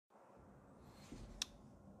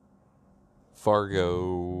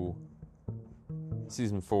Fargo,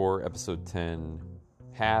 Season 4, Episode 10,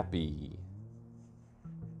 Happy.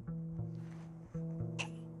 It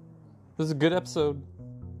was a good episode.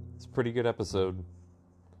 It's a pretty good episode.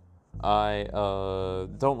 I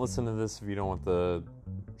don't listen to this if you don't want the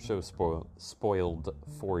show spoiled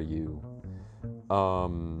for you.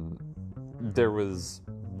 There was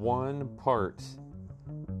one part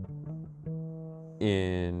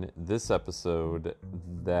in this episode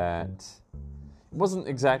that wasn't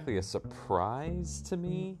exactly a surprise to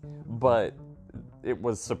me, but it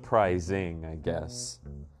was surprising, I guess.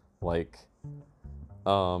 Like,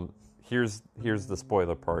 here's the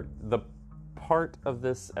spoiler part. The part of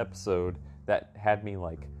this episode that had me,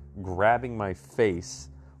 like, grabbing my face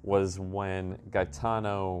was when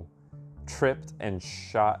Gaetano tripped and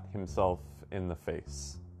shot himself in the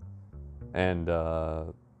face. And,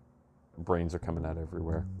 brains are coming out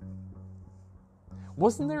everywhere.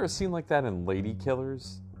 Wasn't there a scene like that in Lady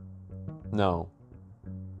Killers? No.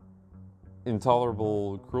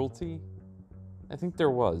 Intolerable Cruelty? I think there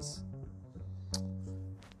was.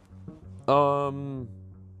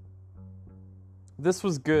 This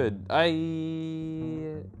was good.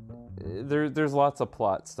 There's lots of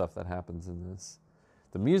plot stuff that happens in this.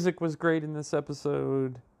 The music was great in this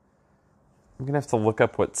episode. I'm gonna have to look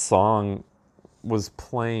up what song was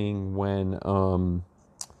playing when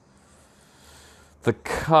the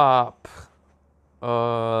cop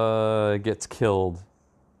gets killed,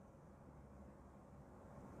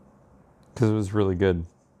 because it was really good.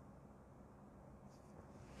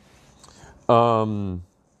 The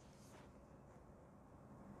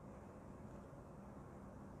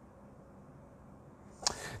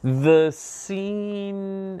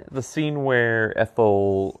scene where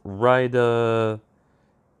Ethelrida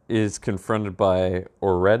is confronted by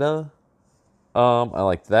Oretta, I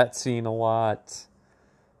liked that scene a lot.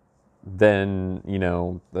 Then,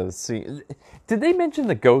 the scene... Did they mention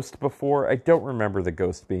the ghost before? I don't remember the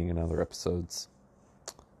ghost being in other episodes.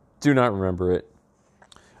 Do not remember it.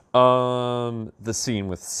 The scene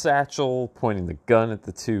with Satchel pointing the gun at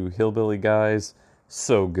the two hillbilly guys.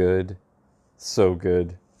 So good. So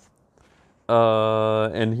good.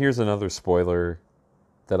 And here's another spoiler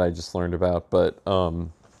that I just learned about, but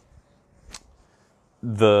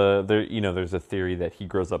there's a theory that he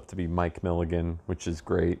grows up to be Mike Milligan, which is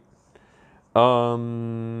great.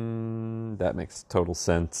 That makes total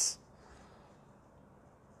sense.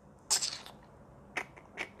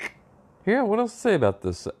 Yeah, what else to say about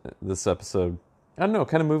this episode? I don't know,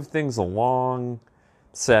 kind of moved things along.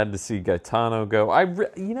 Sad to see Gaetano go. I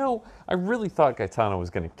really thought Gaetano was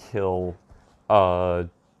going to kill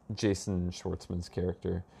Jason Schwartzman's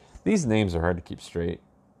character. These names are hard to keep straight.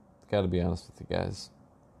 Got to be honest with you guys.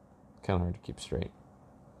 Kind of hard to keep straight.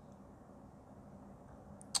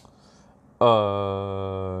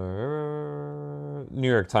 New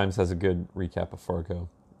York Times has a good recap of Fargo.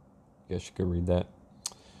 You guys should go read that.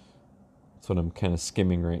 That's what I'm kind of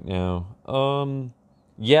skimming right now. I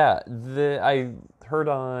heard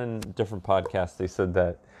on different podcasts, they said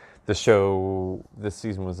that the show this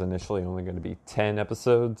season was initially only going to be 10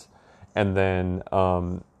 episodes. And then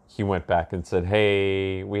he went back and said,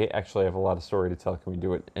 hey, we actually have a lot of story to tell. Can we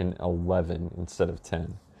do it in 11 instead of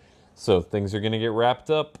 10? So things are going to get wrapped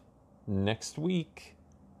up next week.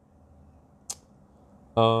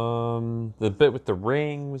 The bit with the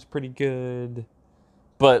ring was pretty good.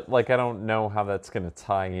 But, I don't know how that's going to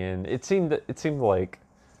tie in. It seemed like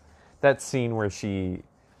that scene where she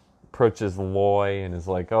approaches Loy and is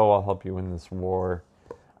like, oh, I'll help you win this war.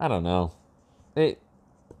 I don't know.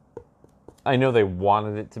 I know they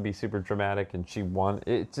wanted it to be super dramatic, and she wanted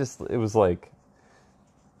it. It was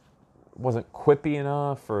wasn't quippy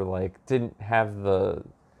enough, or didn't have the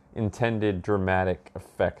intended dramatic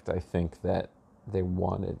effect, I think, that they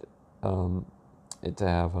wanted it to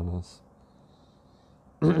have on us.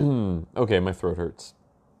 Okay, my throat hurts.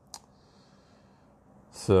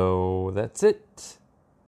 So that's it.